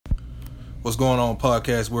What's going on,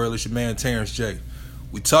 podcast world? It's your man Terrence J.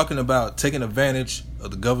 We talking about taking advantage of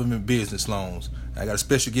the government business loans. I got a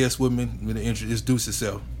special guest with me. I'm going to introduce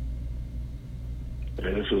yourself.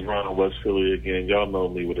 And this is Ron West Philly again. Y'all know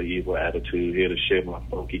me with an evil attitude, here to share my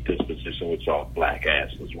funky disposition with y'all black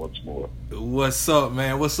asses once more. What's up,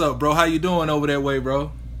 man? What's up, bro? How you doing over that way,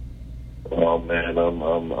 bro? Oh man,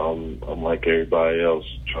 I'm like everybody else,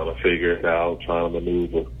 trying to figure it out, trying to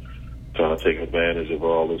maneuver, trying to take advantage of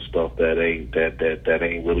all this stuff that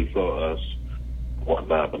ain't really for us,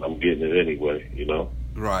 whatnot. But I'm getting it anyway, you know.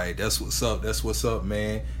 Right. That's what's up. That's what's up,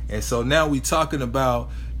 man. And so now we talking about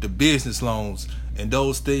the business loans and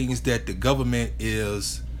those things that the government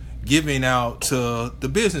is giving out to the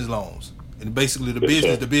business loans and basically the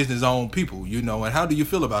business owned people, you know. And how do you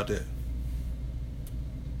feel about that?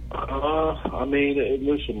 I mean,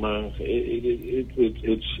 listen, man.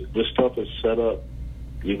 It's this stuff is set up,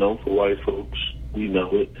 you know, for white folks. We know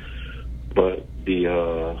it, but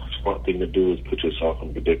the smart thing to do is put yourself in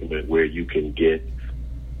a predicament where you can take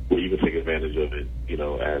advantage of it, you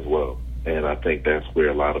know, as well. And I think that's where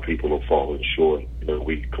a lot of people are falling short. You know,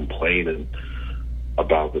 we complaining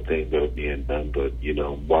about the things that are being done, but you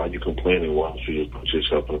know, while you're complaining, why don't you just put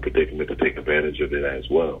yourself in a predicament to take advantage of it as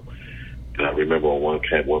well? And I remember on one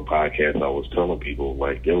podcast I was telling people,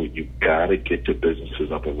 like, yo, you gotta get your businesses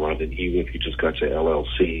up and running, even if you just got your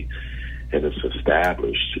LLC and it's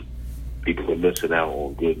established. People are missing out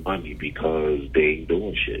on good money because they ain't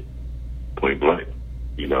doing shit, point blank,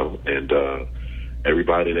 you know. And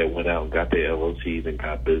everybody that went out and got their LLCs and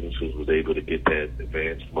got businesses was able to get that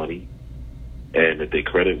advanced money, and if their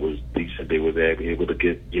credit was decent, they was able to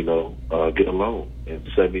get, you know, get a loan, and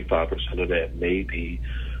 75% of that may be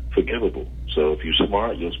forgivable. So if you're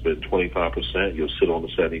smart, you'll spend 25%, you'll sit on the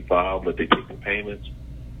 75%, let they take the payments,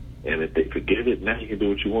 and if they forgive it, now you can do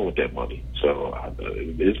what you want with that money. So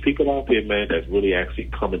there's people out there, man, that's really actually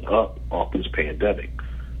coming up off this pandemic.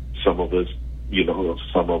 Some of us, you know,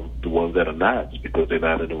 some of the ones that are not, because they're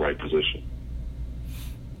not in the right position.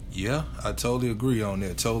 Yeah, I totally agree on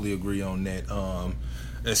that.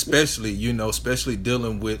 Especially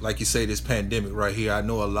dealing with, like you say, this pandemic right here. I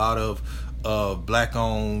know a lot of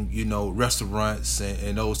black-owned, you know, restaurants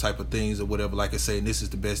and those type of things or whatever. Like I say, and this is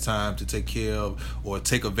the best time to take care of or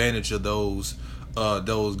take advantage of those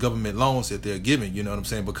government loans that they're giving. You know what I'm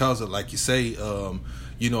saying? Because of, like you say,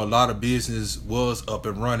 you know, a lot of business was up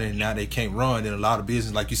and running. Now they can't run. And a lot of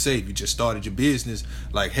business, like you say, if you just started your business,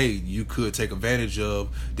 like, hey, you could take advantage of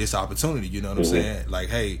this opportunity. You know what I'm saying? Like,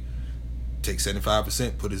 hey, take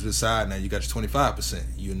 75%, put it aside. Now you got your 25%,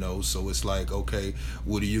 you know. So it's like, okay,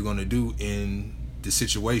 what are you going to do in the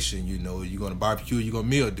situation? You know, you're going to barbecue, you're going to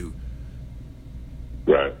meal do.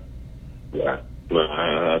 Right. Well,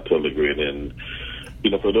 I totally agree. And, you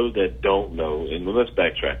know, for those that don't know, and let's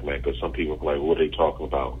backtrack, man, because some people are like, what are they talking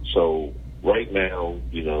about? So right now,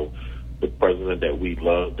 you know, the president that we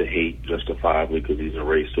love to hate justifiably because he's a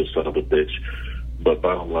racist son of a bitch, but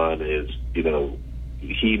bottom line is, you know,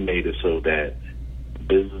 he made it so that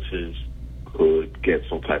businesses could get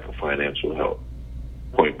some type of financial help,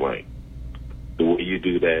 point blank. The way you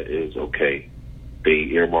do that is, okay, they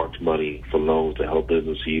earmarked money for loans to help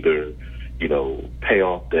business either, you know, pay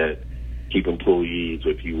off debt, keep employees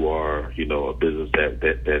if you are, you know, a business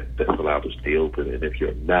that's allowed to stay open, and if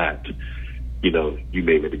you're not, you know, you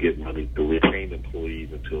may be able to get money to retain employees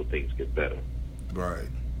until things get better. Right.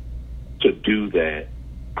 To do that,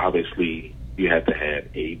 obviously, you have to have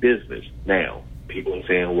a business. Now, people are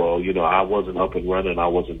saying, well, you know, I wasn't up and running, I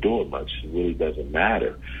wasn't doing much. It really doesn't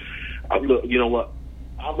matter. You know what?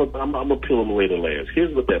 I'm a peel away the layers.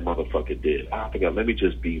 Here's what that motherfucker did. Let me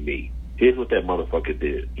just be me. Here's what that motherfucker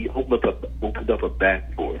did. He opened up a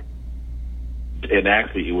back door. And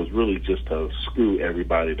actually, it was really just to screw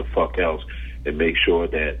everybody the fuck else and make sure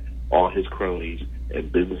that all his cronies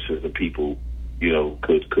and businesses and people, you know,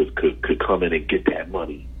 could come in and get that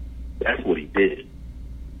money. That's what he did,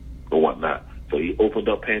 or whatnot. So he opened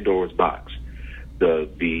up Pandora's box.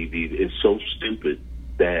 It's so stupid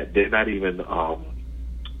that they're not even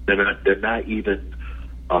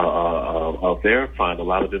verifying a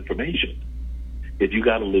lot of information. If you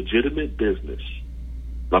got a legitimate business,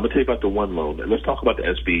 I'm gonna tell you about the one loan. Let's talk about the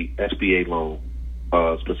SBA loan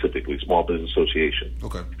specifically, Small Business Association.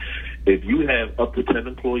 Okay. If you have up to 10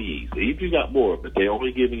 employees, if you got more, but they're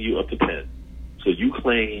only giving you up to 10, so you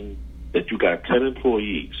claim that you got 10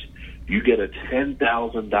 employees, you get a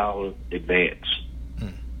 $10,000 advance.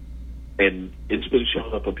 And it's been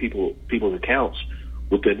showing up on people's accounts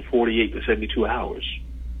within 48 to 72 hours.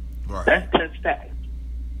 Right. That's 10 stacks.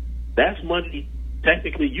 That's money.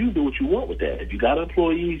 Technically, you do what you want with that. If you got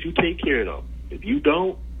employees, you take care of them. If you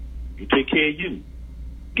don't, You take care of you.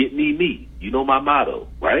 Get me. You know my motto,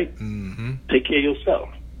 right? Mm-hmm. Take care of yourself.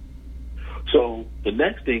 So the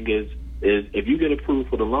next thing is if you get approved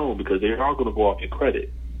for the loan, because they are going to go off your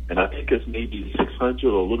credit, and I think it's maybe 600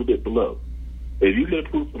 or a little bit below. If you get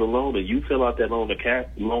approved for the loan and you fill out that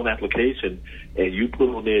loan application and you put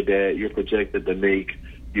on there that you're projected to make,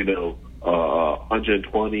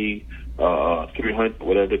 120, 300,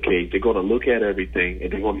 whatever the case, they're going to look at everything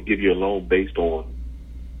and they're going to give you a loan based on,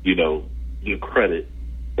 your credit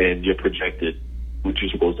and your projected what you're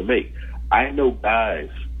supposed to make. I know guys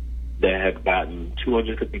that have gotten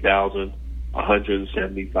 $250,000,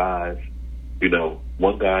 $175,000.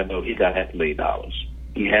 One guy I know, he got $500,000.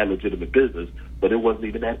 He had legitimate business, but it wasn't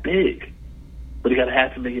even that big. But he got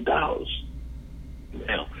 $500,000.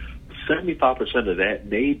 Now, 75% of that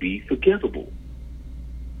may be forgivable.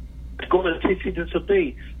 It's going to teach you just a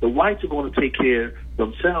thing. The whites are going to take care of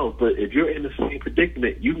themselves, but if you're in the same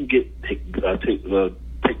predicament, you can get taken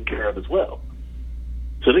care of as well.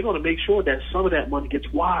 So they're going to make sure that some of that money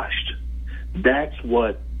gets washed. That's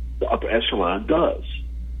what the upper echelon does.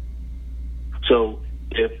 So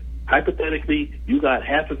if hypothetically you got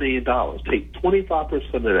 $500,000, take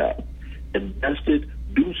 25% of that, invest it,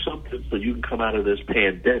 do something so you can come out of this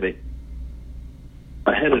pandemic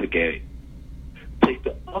ahead of the game. Take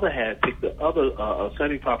the other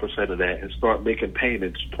 75% of that and start making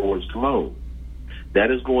payments towards the loan.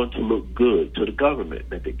 That is going to look good to the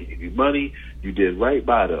government that they gave you money, you did right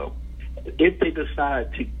by them. If they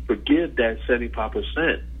decide to forgive that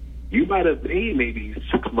 75%, you might have made maybe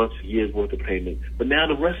 6 months, a year's worth of payment, but now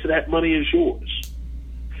the rest of that money is yours.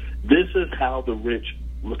 This is how the rich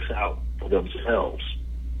looks out for themselves.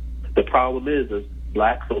 The problem is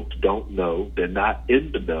black folks don't know. They're not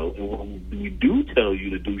in the know. And when we do tell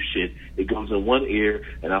you to do shit, it goes in one ear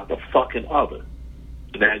and out the fucking other.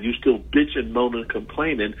 Now you still bitching, moaning,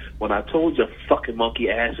 complaining when I told your fucking monkey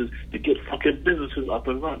asses to get fucking businesses up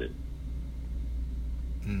and running.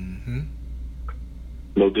 Mm-hmm.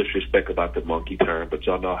 No disrespect about the monkey term, but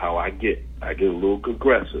y'all know how I get. I get a little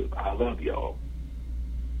aggressive. I love y'all.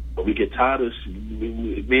 But we get tired of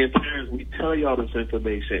me and Terrence, we tell y'all this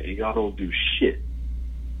information and y'all don't do shit.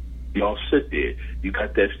 Y'all sit there. You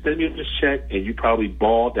got that stimulus check and you probably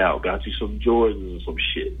balled out, got you some Jordans and some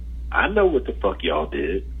shit. I know what the fuck y'all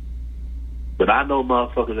did. But I know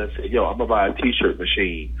motherfuckers that say, yo, I'm going to buy a T-shirt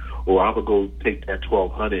machine, or I'm going to go take that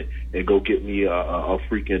 $1,200 and go get me a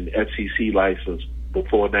freaking FCC license for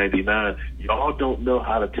 $4.99. Y'all don't know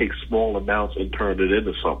how to take small amounts and turn it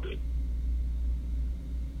into something.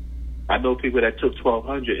 I know people that took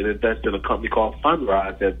 $1,200 and invested in a company called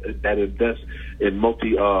Fundrise that invests in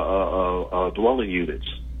multi-dwelling units.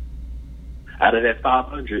 Out of that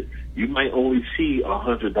 $500, you might only see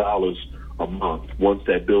 $100 a month once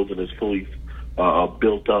that building is fully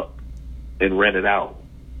built up and rented out.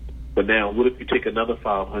 But now, what if you take another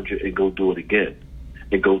 $500 and go do it again,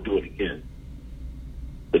 and go do it again?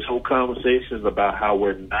 This whole conversation is about how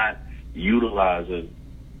we're not utilizing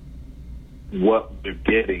what we're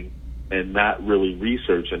getting and not really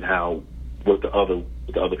researching what the other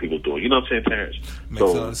people are doing. You know what I'm saying, Terrence? Makes a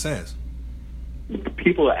lot of sense.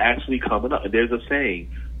 People are actually coming up, and there's a saying: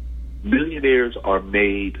 millionaires are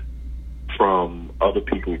made from other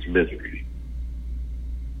people's misery.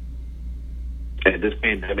 And this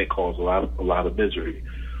pandemic caused a lot of misery,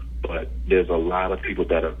 but there's a lot of people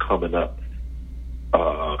that are coming up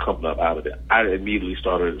out of it. I immediately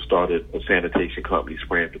started a sanitation company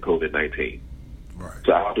spraying for COVID-19. Right.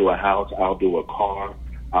 So I'll do a house, I'll do a car,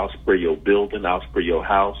 I'll spray your building, I'll spray your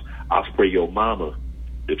house, I'll spray your mama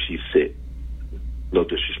if she's sick. No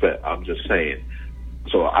disrespect, I'm just saying.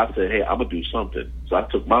 So I said, hey, I'm going to do something. So I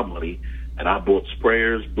took my money and I bought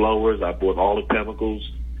sprayers, blowers, I bought all the chemicals,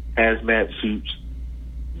 hazmat suits,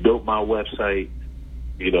 built my website,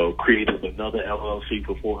 created another LLC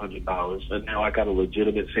for $400, and now I got a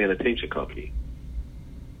legitimate sanitation company.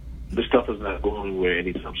 This stuff is not going anywhere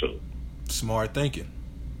anytime soon. Smart thinking.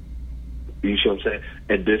 You see what I'm saying?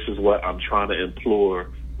 And this is what I'm trying to implore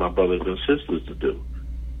my brothers and sisters to do.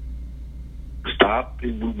 Stop.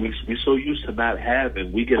 We're so used to not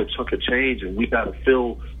having. We get a chunk of change and we got to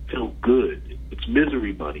feel good. It's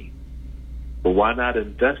misery money. But why not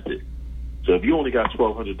invest it? So if you only got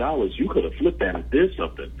 $1,200, you could have flipped that and did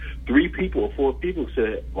something. 3 people or 4 people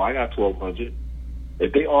said, well, I got $1,200.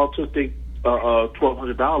 If they all took their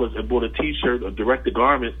 $1,200 and bought a T-shirt, a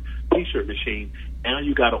direct-to-garment T-shirt machine, now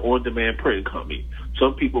you got an on-demand printing company.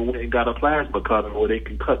 Some people went and got a plasma cutter where they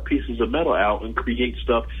can cut pieces of metal out and create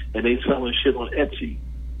stuff, and they selling shit on Etsy.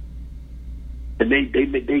 And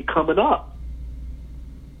they coming up.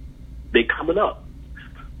 They coming up.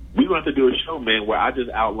 we're going to have to do a show, man, where I just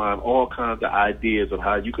outline all kinds of ideas of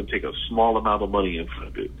how you can take a small amount of money and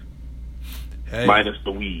flip it. Hey. Minus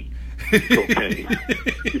the weed. Okay.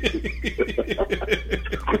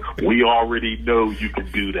 We already know you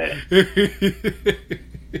can do that.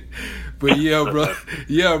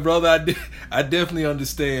 But brother, I definitely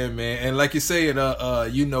understand, man. And like you're saying,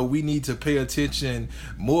 we need to pay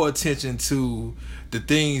more attention to the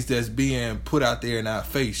things that's being put out there in our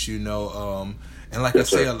face, and like I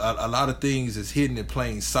say, a lot of things is hidden in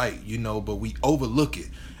plain sight, but we overlook it.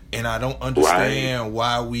 And I don't understand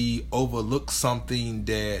why we overlook something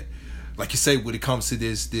that, like you say, when it comes to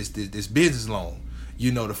this business loan,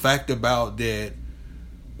 the fact about that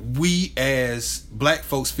we as black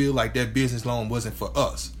folks feel like that business loan wasn't for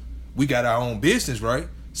us. We got our own business, right?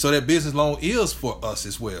 So that business loan is for us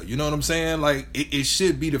as well. You know what I'm saying? Like it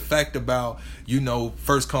should be the fact about,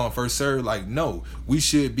 first come, first serve. Like, no, we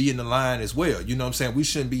should be in the line as well. You know what I'm saying? We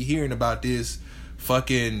shouldn't be hearing about this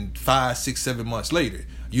fucking 5, 6, 7 months later.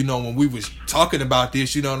 When we was talking about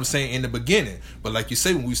this, in the beginning. But like you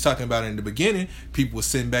say, when we was talking about it in the beginning, people were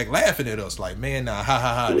sitting back laughing at us like, man, nah, ha,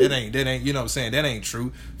 ha, ha, that ain't, you know what I'm saying? That ain't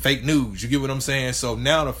true. Fake news. You get what I'm saying? So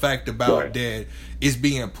now the fact about that it's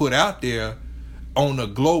being put out there on a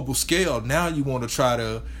global scale, now you want to try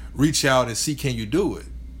to reach out and see, can you do it?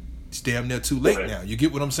 It's damn near too late now. You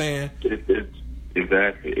get what I'm saying?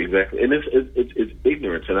 Exactly. And it's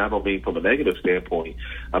ignorance, and I don't mean from a negative standpoint.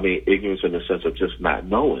 I mean ignorance in the sense of just not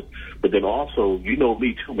knowing. But then also,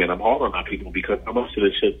 me too, man, I'm hard on our people because how much of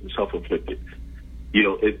this shit is self-inflicted.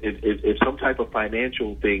 If some type of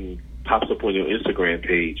financial thing pops up on your Instagram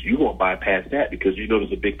page, you won't bypass that because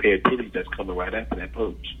there's a big pair of titties that's coming right after that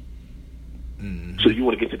post. Mm-hmm. So you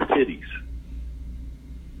want to get to the titties.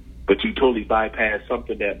 But you totally bypass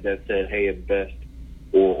something that said, hey, invest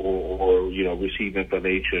or receive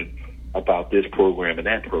information about this program and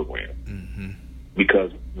that program. Mm-hmm.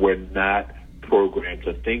 Because we're not programmed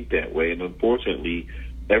to think that way. And unfortunately,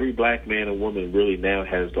 every black man and woman really now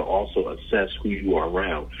has to also assess who you are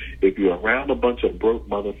around. If you're around a bunch of broke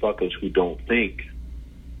motherfuckers who don't think,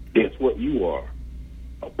 guess what you are?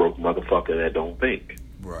 A broke motherfucker that don't think.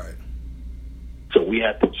 Right. So we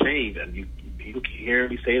have to change, and people keep hearing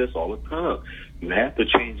me say this all the time. You have to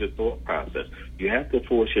change your thought process. You have to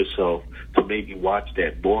force yourself to maybe watch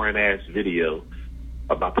that boring-ass video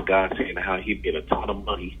about the guy saying how he'd get a ton of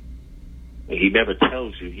money, and he never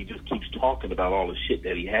tells you. He just keeps talking about all the shit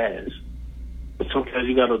that he has. But sometimes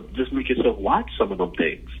you got to just make yourself watch some of them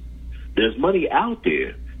things. There's money out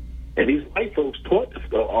there, and these white folks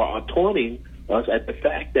are taunting us at the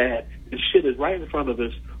fact that this shit is right in front of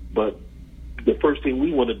us, but the first thing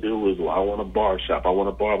we want to do is, I want a bar shop, I want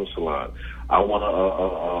a barber salon, I want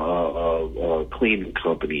a cleaning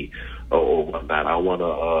company or whatnot. I want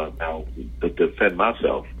to defend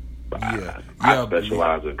myself. I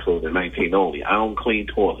specialize in clothing 19 only. I don't clean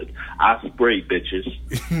toilets. I spray bitches.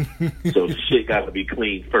 So shit got to be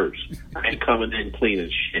clean first. I ain't coming in cleaning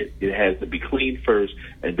shit. It has to be clean first,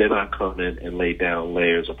 and then I come in and lay down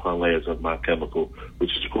layers upon layers of my chemical, which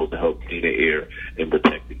is supposed to help clean the air and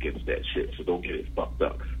protect against that shit. So don't get it fucked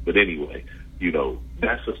up. But anyway,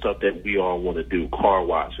 that's the stuff that we all want to do. Car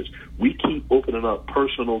washes. We keep opening up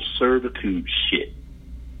personal servitude shit.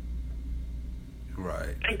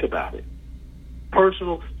 Right. Think about it.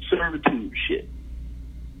 Personal servitude shit.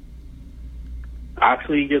 I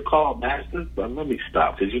clean your car, master. But let me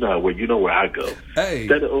stop, because you know where I go. Hey.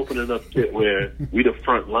 Instead of opening up shit where we the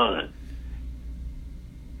front line.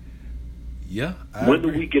 Yeah. When do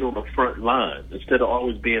we get on the front line instead of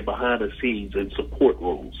always being behind the scenes in support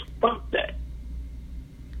roles? Fuck that.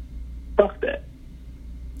 Fuck that.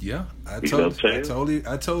 Yeah, I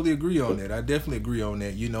totally agree on that. I definitely agree on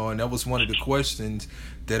that. And that was one of the questions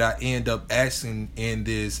that I end up asking in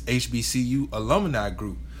this HBCU alumni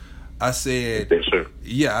group. I said, yes, sir.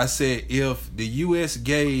 Yeah, I said, if the U.S.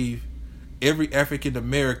 gave every African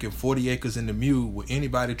American 40 acres in the mule, would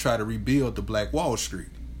anybody try to rebuild the Black Wall Street?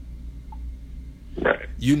 Right.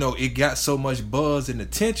 It got so much buzz and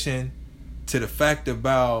attention to the fact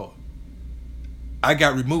about I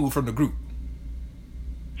got removed from the group.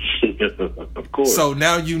 Of course. So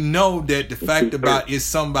now that the fact about is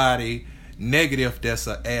somebody negative that's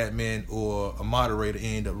an admin or a moderator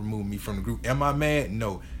end up removing me from the group. Am I mad?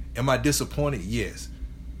 No. Am I disappointed? Yes.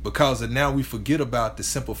 Because now we forget about the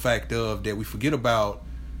simple fact of that we forget about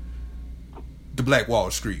the Black Wall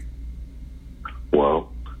Street.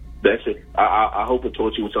 Well, that's it. I hope it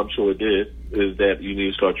taught you, which I'm sure it did, is that you need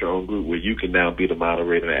to start your own group where you can now be the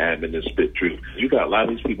moderator and admin and spit truth. You got a lot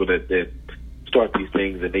of these people that start these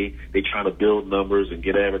things and they trying to build numbers and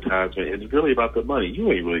get advertisement, and it's really about the money. You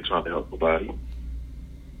ain't really trying to help nobody.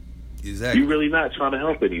 Exactly. You're really not trying to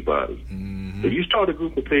help anybody. Mm-hmm. If you start a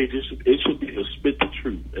group of pages, it should be to spit the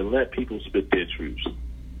truth and let people spit their truths.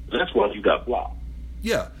 That's why you got blocked.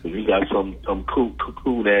 Yeah. If you got some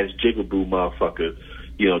cocoon ass jigaboo motherfucker,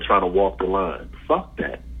 trying to walk the line. Fuck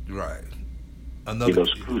that. Right.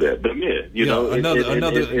 Screw that. But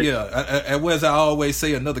as I always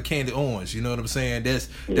say, another Candy Orange. You know what I'm saying? That's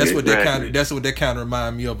what that kind of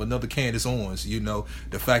remind me of. Another Candace Owens.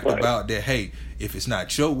 The fact about that. Hey, if it's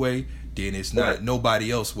not your way, then it's not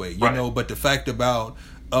nobody else's way. You know. But the fact about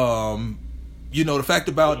that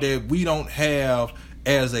we don't have,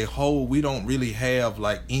 as a whole, we don't really have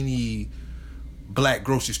like any black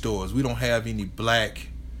grocery stores. We don't have any black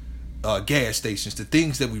gas stations, the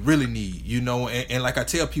things that we really need, and like I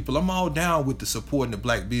tell people, I'm all down with the supporting the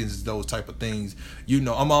black business, those type of things,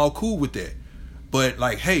 I'm all cool with that. But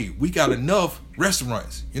like, hey, we got enough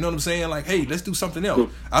restaurants, you know what I'm saying? Like, hey, let's do something else.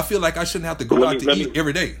 I feel like I shouldn't have to go out to eat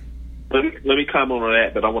every day. Let me comment on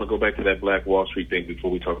that, but I want to go back to that Black Wall Street thing before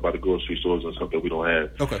we talk about the grocery stores and something we don't have.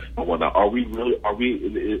 Okay. Is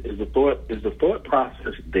the thought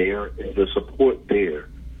process there? Is the support there?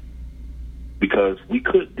 Because we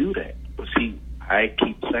could do that. But see, I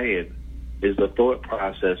keep saying, is the thought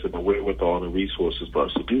process and the wherewithal and the resources for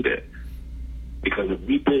us to do that? Because if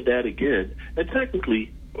we did that again, and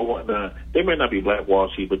technically, there may not be Black Wall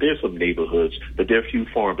Street, but there's some neighborhoods, but they're few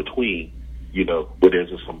far in between, where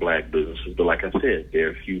there's some black businesses. But like I said,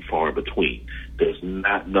 they're few far in between. There's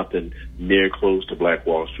nothing near close to Black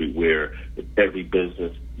Wall Street where every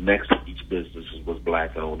business next to each business was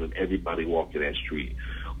black owned and everybody walking that street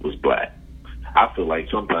was black. I feel like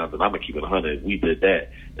sometimes, and I'm going to keep it 100, we did that,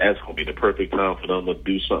 that's going to be the perfect time for them to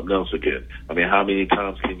do something else again. I mean, how many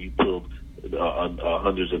times can you put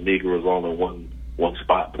hundreds of Negroes all in one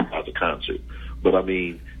spot besides a concert? But, I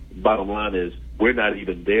mean, bottom line is, we're not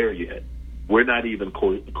even there yet. We're not even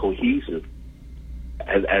cohesive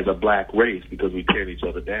as a black race because we tear each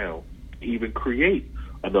other down to even create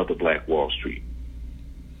another Black Wall Street.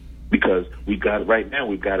 Because right now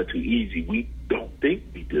we've got it too easy. We don't think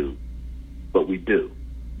we do. But we do.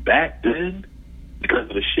 Back then, because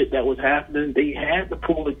of the shit that was happening, they had to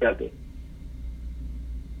pull together.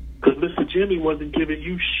 Because Mr. Jimmy wasn't giving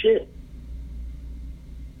you shit.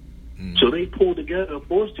 So they pulled together and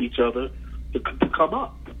forced each other to come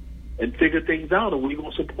up and figure things out, and we're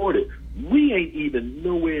going to support it. We ain't even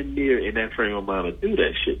nowhere near in that frame of mind to do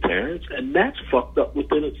that shit, Terrence, and that's fucked up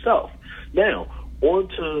within itself. Now, on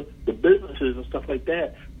to the businesses and stuff like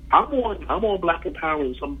that. I'm on Black Empower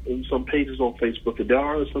in some pages on Facebook, and there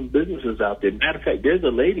are some businesses out there. Matter of fact, there's a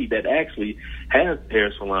lady that actually has a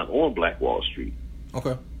hair salon on Black Wall Street.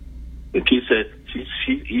 Okay. And she said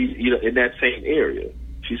she in that same area.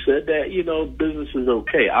 She said that business is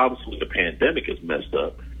okay. Obviously, the pandemic is messed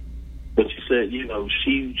up, but she said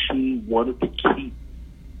she wanted to keep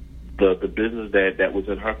the business that was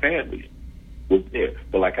in her family was there.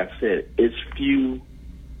 But like I said, it's few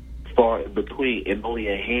far in between, and only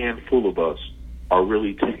a handful of us are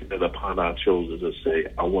really taking it upon our shoulders to say,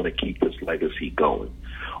 I want to keep this legacy going.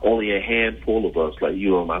 Only a handful of us, like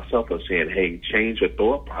you and myself, are saying, hey, change your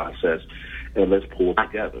thought process and let's pull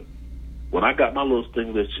together. When I got my little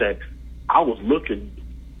stimulus check, I was looking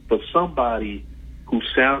for somebody who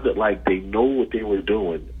sounded like they know what they were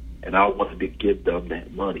doing, and I wanted to give them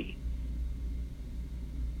that money.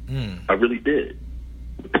 I really did.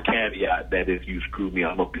 With the caveat that if you screw me,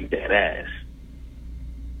 I'm going to beat that ass.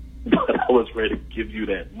 But I was ready to give you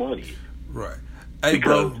that money. Right. Hey,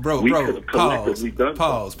 bro,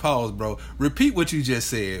 pause, bro. Repeat what you just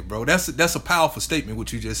said, bro. That's a powerful statement,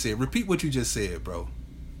 what you just said. Repeat what you just said, bro.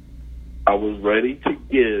 I was ready to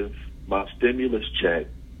give my stimulus check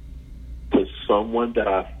to someone that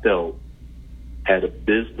I felt had a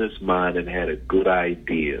business mind and had a good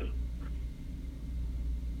idea,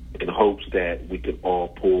 in hopes that we could all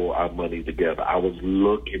pull our money together. I was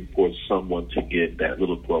looking for someone to get that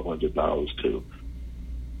little $1,200 to,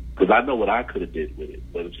 because I know what I could have did with it.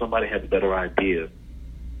 But if somebody had a better idea,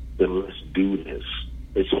 then let's do this.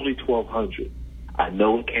 It's only $1,200. I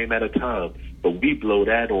know it came at a time, but we blow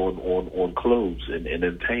that on clothes and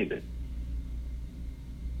entertainment.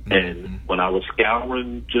 And when I was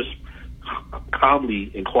scouring, just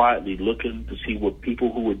calmly and quietly looking to see what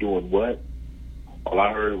people who were doing what, all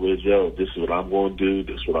I heard was, yo, this is what I'm going to do,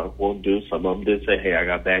 this is what I'm going to do. Some of them did say, hey, I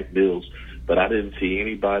got back bills, but I didn't see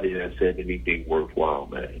anybody that said anything worthwhile,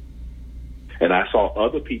 man. And I saw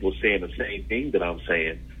other people saying the same thing that I'm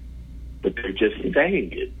saying, but they're just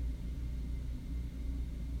saying it.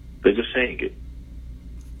 They're just saying it.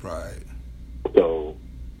 Right. So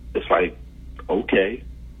it's like, okay,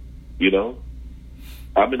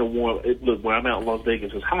 I'm in a warm. Look, when I'm out in Las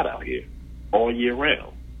Vegas, it's hot out here all year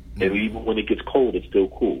round, and even when it gets cold, it's still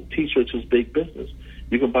cool. T-shirts is big business.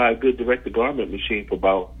 You can buy a good direct-to-garment machine for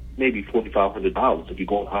about maybe $4,500. If you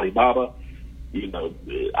go on Alibaba,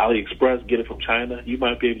 AliExpress, get it from China, you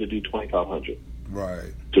might be able to do $2,500.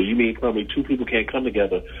 Right. So you mean tell me two people can't come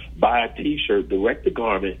together, buy a T-shirt,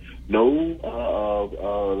 direct-to-garment, no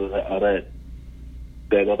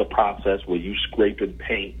that other process where you scrape and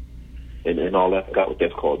paint and all that. I forgot what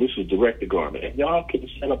that's called. This is direct-to-garment. And y'all can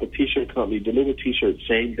set up a T-shirt company, deliver T-shirts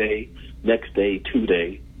same day, next day, 2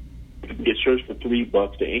 day. You can get shirts for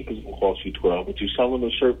 $3. The ink is going to cost you $12, but you're selling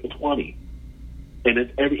a shirt for $20. And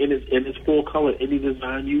it's full color, any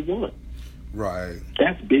design you want. Right.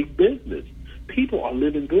 That's big business. People are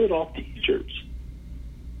living good off T-shirts.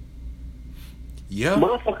 Yeah.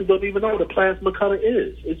 Motherfuckers don't even know what a plasma cutter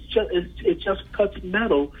is. It just cuts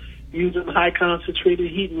metal using high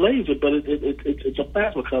concentrated heat and laser, but it's a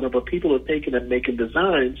plasma cutter. But people are taking and making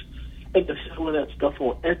designs and they're selling that stuff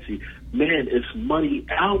on Etsy. Man, it's money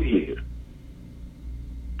out here.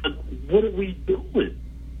 What are we doing?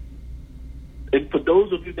 And for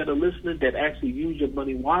those of you that are listening that actually use your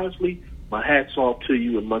money wisely, my hat's off to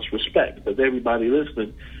you and much respect, because everybody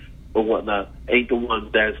listening or whatnot ain't the ones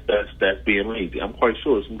that's being lazy. I'm quite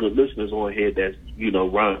sure there's some good listeners on here that's,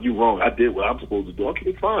 Ron, you wrong. I did what I'm supposed to do.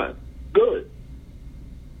 Okay, fine. Good.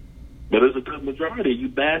 But there's a good majority of you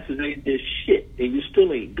bastards ain't did shit, and you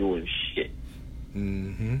still ain't doing shit.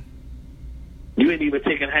 Mm-hmm. You ain't even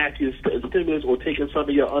taking half your stimulus or taking some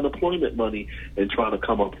of your unemployment money and trying to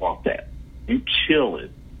come up off that. You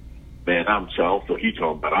chilling. Man, I'm talking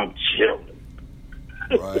about I'm chilling.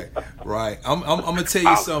 Right. I'm gonna tell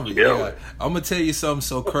you something. Yeah, I'm gonna tell you something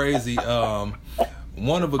so crazy.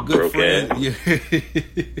 One of a good friends,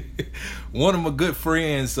 one of my good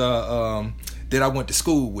friends that I went to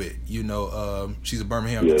school with. She's a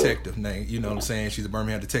Birmingham detective named. You know what I'm saying? She's a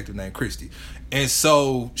Birmingham detective named Christy, and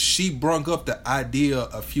so she brung up the idea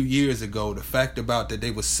a few years ago. The fact about that they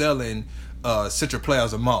were selling Central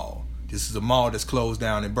Plaza Mall. This is a mall that's closed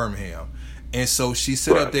down in Birmingham. And so she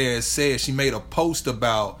sat up there and said, she made a post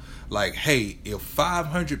about, like, hey, if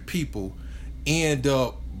 500 people end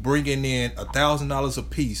up bringing in $1,000 a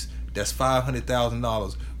piece, that's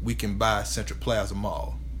 $500,000, we can buy Central Plaza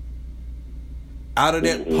Mall. Out of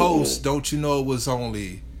that post, don't you know it was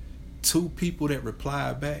only 2 people that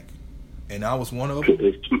replied back? And I was one of them.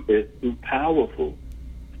 It's too powerful.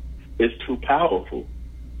 It's too powerful.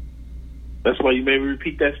 That's why you made me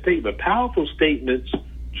repeat that statement. Powerful statements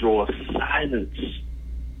draw silence.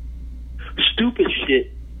 Stupid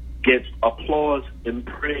shit gets applause and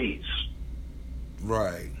praise.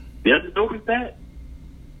 Right. You ever notice that?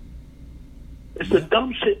 It's the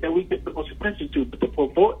dumb shit that we get the most attention to, but the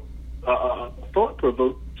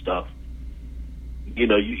thought-provoking stuff,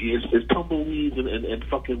 it's tumbleweeds and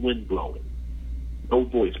fucking wind blowing. No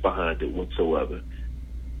voice behind it whatsoever.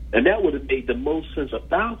 And that would have made the most sense.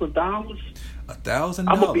 $1,000. $1,000.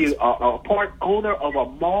 I'm gonna be a part owner of a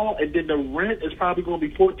mall, and then the rent is probably gonna be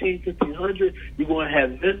 $1,400-1,500. You're gonna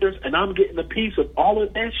have vendors, and I'm getting a piece of all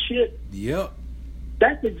of that shit. Yep.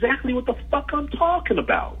 That's exactly what the fuck I'm talking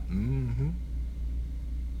about. Mm-hmm.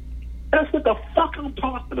 That's what the fuck I'm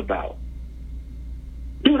talking about.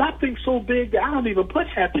 Dude, I think so big that I don't even put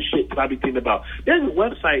half the shit that I be thinking about. There's a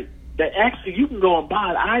website that actually you can go and buy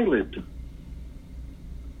an island.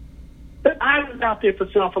 That island's out there for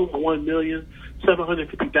sale for like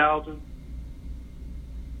 $1,750,000.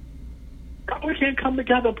 We can't come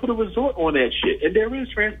together and put a resort on that shit. And there is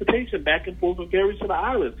transportation back and forth from ferries to the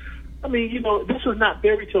island. I mean, this is not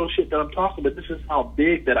fairy tale shit that I'm talking about. This is how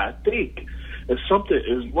big that I think. And something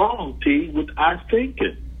is wrong, T, with our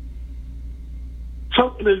thinking.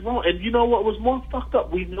 Something is wrong. And you know what was more fucked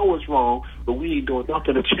up? We know it's wrong, but we ain't doing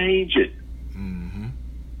nothing to change it. Mm-hmm.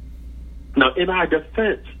 Now, in our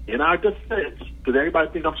defense, because everybody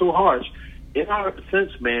thinks I'm so harsh, in our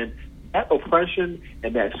defense, man, that oppression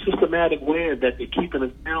and that systematic way that they're keeping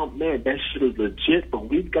us down, man, that shit is legit, but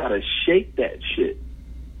we've got to shake that shit.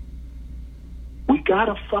 We got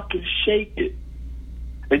to fucking shake it.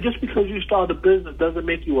 And just because you start a business doesn't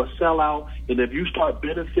make you a sellout. And if you start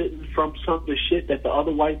benefiting from some of the shit that the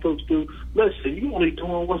other white folks do, listen, you only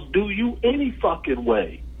doing what's due you any fucking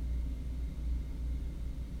way.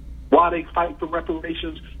 While they fight for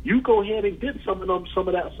reparations, you go ahead and get some of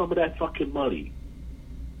that fucking money.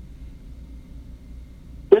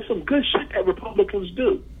 There's some good shit that Republicans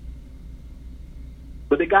do.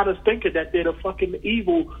 But they got us thinking that they're the fucking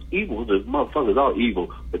evil. The motherfuckers are evil.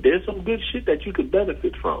 But there's some good shit that you could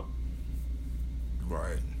benefit from.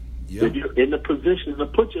 Right. Yeah. If you're in the position to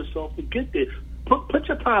put yourself to get there. Put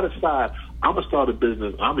your pride aside. I'm going to start a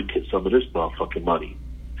business. I'm going to get some of this motherfucking money.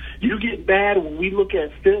 You get mad when we look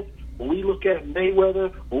at Fifth, when we look at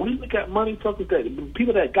Mayweather, when we look at money talkers, that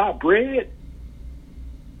people that got bread.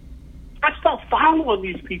 I start following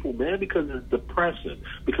these people, man, because it's depressing.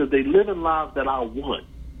 Because they live in lives that I want.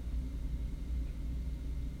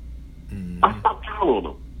 Mm-hmm. I stop following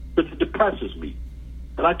them because it depresses me.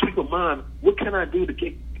 And I keep in mind, what can I do to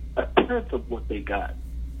get a tenth of what they got?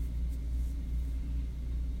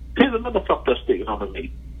 Here's another fucked up statement I'm going to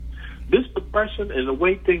make. This depression and the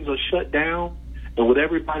way things are shut down, and with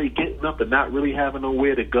everybody getting up and not really having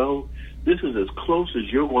nowhere to go, this is as close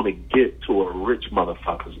as you're going to get to a rich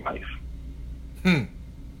motherfucker's life. Ain't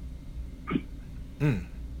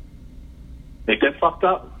that fucked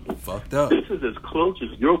up? Fucked up. This is as close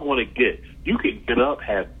as you're going to get. You can get up,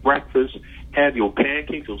 have breakfast, have your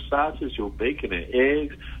pancakes, your sausage, your bacon and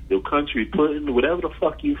eggs, your country pudding, whatever the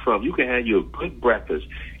fuck you from. You can have your good breakfast,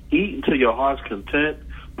 eat until your heart's content,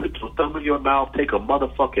 put your thumb in your mouth, take a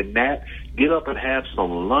motherfucking nap, get up and have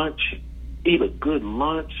some lunch, eat a good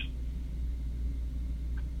lunch,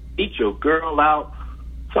 eat your girl out,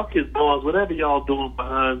 suck his balls, whatever y'all doing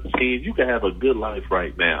behind the scenes. You can have a good life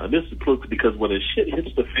right now. And this is because when the shit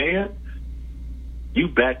hits the fan, you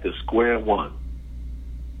back to square one.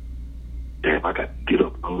 Damn, I got to get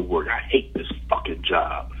up and go to work. I hate this fucking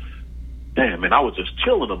job. Damn, man, I was just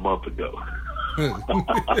chilling a month ago.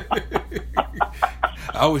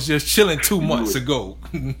 I was just chilling 2 months ago.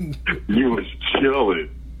 You was chilling.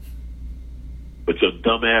 But your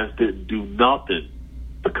dumb ass didn't do nothing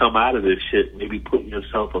to come out of this shit, maybe putting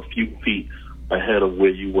yourself a few feet ahead of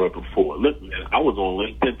where you were before. Look, man, I was on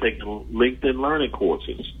LinkedIn taking LinkedIn learning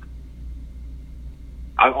courses.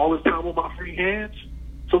 All this time on my free hands.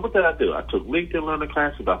 So what did I do? I took LinkedIn learning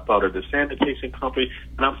classes. I started a sanitation company,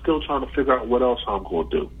 and I'm still trying to figure out what else I'm going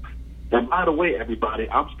to do. And by the way, everybody,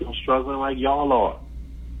 I'm still struggling like y'all are.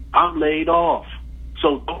 I'm laid off.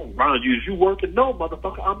 So don't run. You working? No,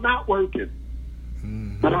 motherfucker, I'm not working.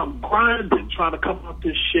 Mm-hmm. But I'm grinding, trying to come up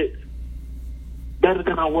this shit better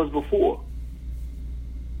than I was before.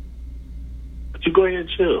 But you go ahead and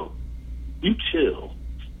chill. You chill.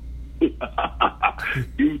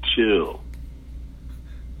 You chill.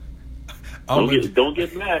 Don't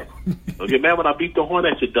get mad. Don't get mad when I beat the horn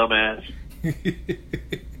at your dumb ass.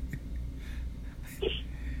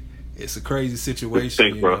 It's a crazy situation.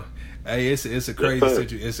 Thanks, bro. Hey, it's a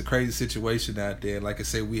crazy situation out there. Like I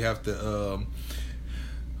said, we have to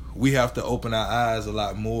open our eyes a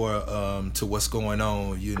lot more to what's going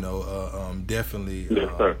on. Definitely.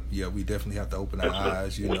 Yes, we definitely have to open our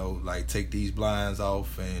eyes. Like take these blinds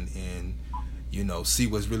off and see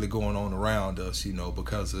what's really going on around us.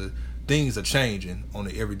 Because things are changing on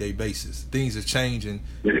an everyday basis. Things are changing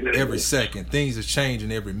every second. Things are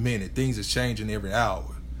changing every minute. Things are changing every hour.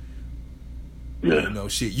 Yeah.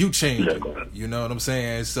 Shit, you changing. You know what I'm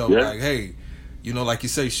saying? So, like, hey, like you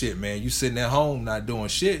say, shit, man, you sitting at home not doing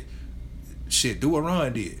shit. Shit, do what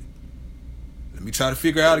Ron did. Let me try to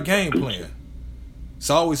figure out a game plan. It's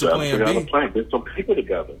always a plan B. Get some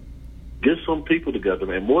people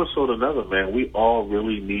together. And more so than ever, man, we all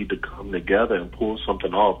really need to come together and pull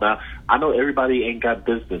something off. Now, I know everybody ain't got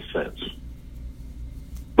business sense.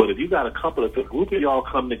 But if you got a group of y'all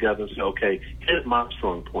come together and say, okay, here's my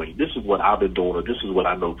strong point. This is what I've been doing, or this is what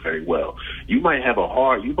I know very well. You might have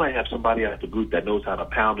somebody out the group that knows how to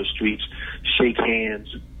pound the streets, shake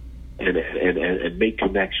hands, and make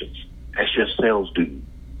connections. That's your sales dude.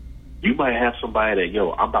 You might have somebody that,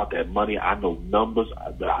 I'm about that money. I know numbers.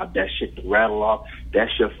 That shit to rattle off.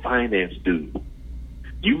 That's your finance dude.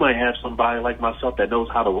 You might have somebody like myself that knows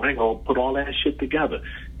how to wrangle, put all that shit together.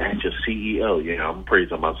 That's your CEO. Yeah, I'm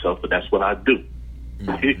praising myself, but that's what I do.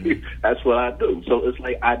 Mm-hmm. That's what I do. So it's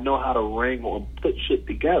like I know how to wrangle and put shit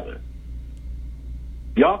together.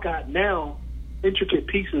 Y'all got now intricate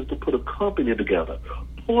pieces to put a company together.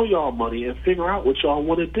 Pull y'all money and figure out what y'all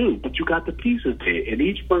want to do. But you got the pieces there, and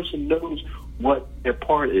each person knows what their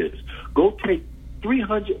part is. Go take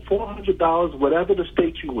 $300, $400, whatever the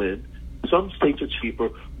state you in. Some states are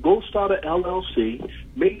cheaper. Go start an LLC.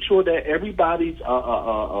 Make sure that everybody's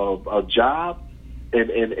a job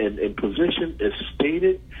and position is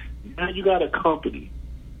stated. Now you got a company.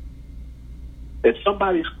 If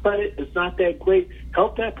somebody's credit is not that great,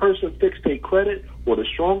 help that person fix their credit, or the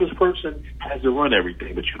strongest person has to run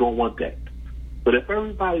everything, but you don't want that. But if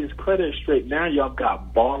everybody's credit is straight, now y'all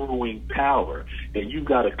got borrowing power, and you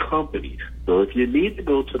got a company. So if you need to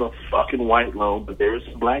go to the fucking white loan, but there is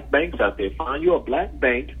some black banks out there, find you a black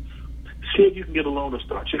bank, see if you can get a loan to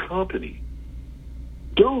start your company.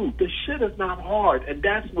 Dude, this shit is not hard, and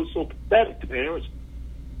that's what's so pathetic, parents.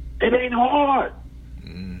 It ain't hard.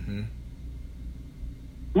 Mm-hmm.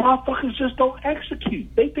 Motherfuckers just don't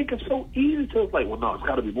execute. They think it's so easy to, it's like, well, no, it's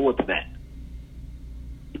got to be more than that.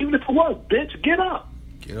 Even if it was, bitch, get up.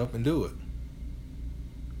 Get up and do it.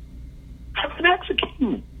 Have an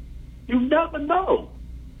execute. You never know.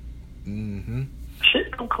 Mm-hmm.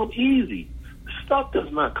 Shit don't come easy. Stuff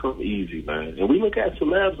does not come easy, man. And we look at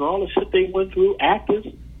celebs and all the shit they went through,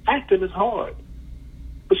 acting is hard.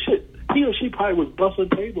 But shit, he or she probably was busting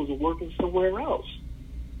tables and working somewhere else.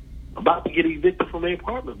 About to get evicted from their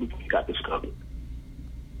apartment before he got discovered.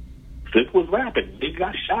 Fifth was rapping. He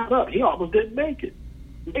got shot up. He almost didn't make it.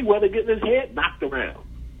 Mayweather getting his head knocked around.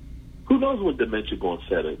 Who knows what dementia going to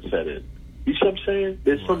set in? You see what I'm saying?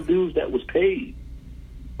 There's some dudes that was paid.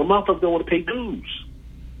 But motherfuckers don't want to pay dues.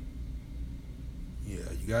 Yeah,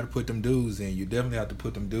 you got to put them dues in. You definitely have to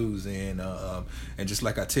put them dues in. And just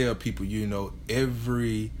like I tell people, you know,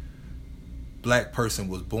 every black person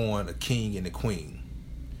was born a king and a queen.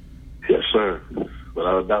 Yes, sir.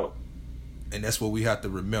 Without a doubt. And that's what we have to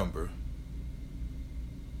remember.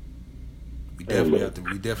 We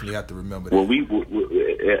definitely have to remember that. Well, we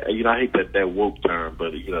you know, I hate that woke term,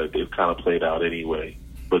 but you know, it kind of played out anyway.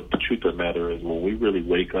 But the truth of the matter is, when we really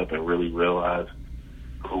wake up and really realize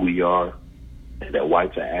who we are, and that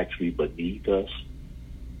whites are actually beneath us,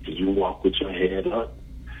 and you walk with your head up,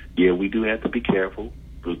 yeah, we do have to be careful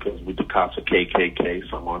because with the cops are KKK,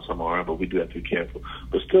 some are, some aren't, but we do have to be careful.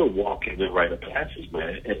 But still walk in the rite of passage,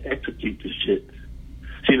 man, and execute this shit.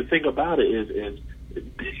 See, the thing about it is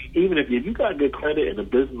even if you got good credit in the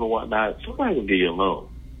business and whatnot, somebody will give you a loan.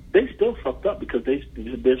 They still fucked up because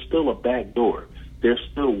there's still a back door. There's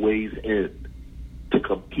still ways in to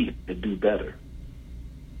compete and do better.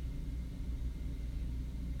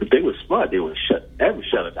 If they were smart, they would shut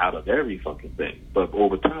us out of every fucking thing. But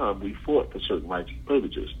over time, we fought for certain rights and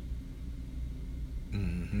privileges.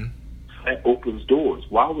 Mm-hmm. That opens doors.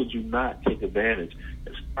 Why would you not take advantage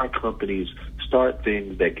and start companies, start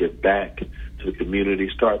things that give back to the community,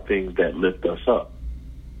 start things that lift us up?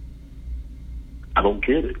 I don't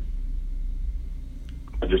get it.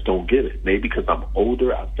 I just don't get it. Maybe because I'm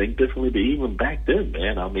older, I think differently. But even back then,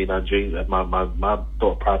 man, I mean, my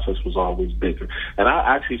thought process was always bigger. And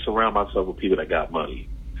I actually surround myself with people that got money.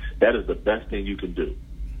 That is the best thing you can do.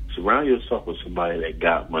 Surround yourself with somebody that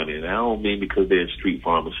got money. And I don't mean because they're street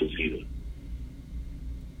pharmacists either.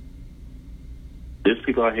 There's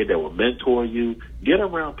people out here that will mentor you. Get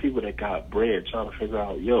around people that got bread, trying to figure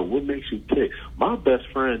out, yo, what makes you tick? My best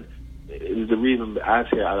friend is the reason I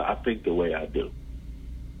say I think the way I do.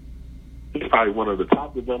 He's probably one of the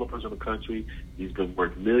top developers in the country. He's been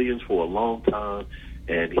worth millions for a long time,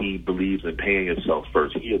 and he believes in paying himself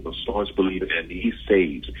first. He is a staunch believer, and he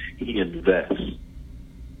saves. He invests.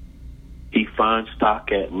 He finds stock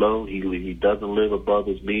at low. He doesn't live above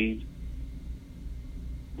his means.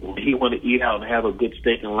 When he want to eat out and have a good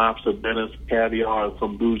steak and lobster dinner, caviar, and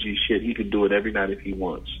some bougie shit, he can do it every night if he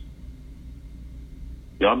wants.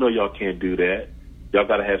 Y'all know y'all can't do that. Y'all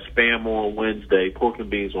got to have Spam on Wednesday, pork and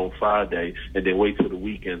beans on Friday, and then wait till the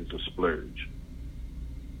weekend to splurge.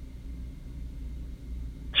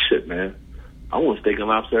 Shit, man. I want steak and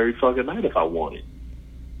lobster every fucking night if I want it.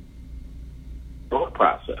 Thought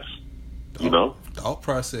process. You know? Thought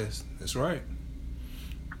process. That's right.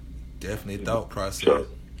 Definitely thought process. Sure.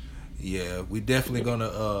 Yeah, we definitely going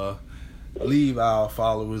to leave our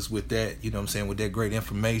followers with that, you know what I'm saying, with that great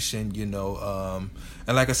information, you know.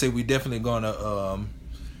 And like I said, we definitely going to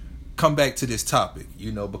come back to this topic,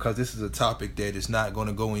 you know, because this is a topic that is not going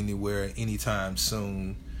to go anywhere anytime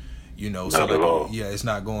soon, you know. Not at all. Yeah, it's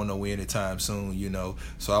not going nowhere anytime soon, you know.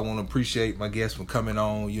 So I want to appreciate my guests for coming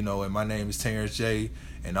on, you know, and my name is Terrence J.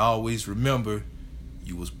 And always remember,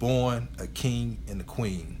 you was born a king and a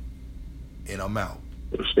queen. And I'm out.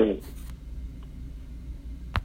 Understand.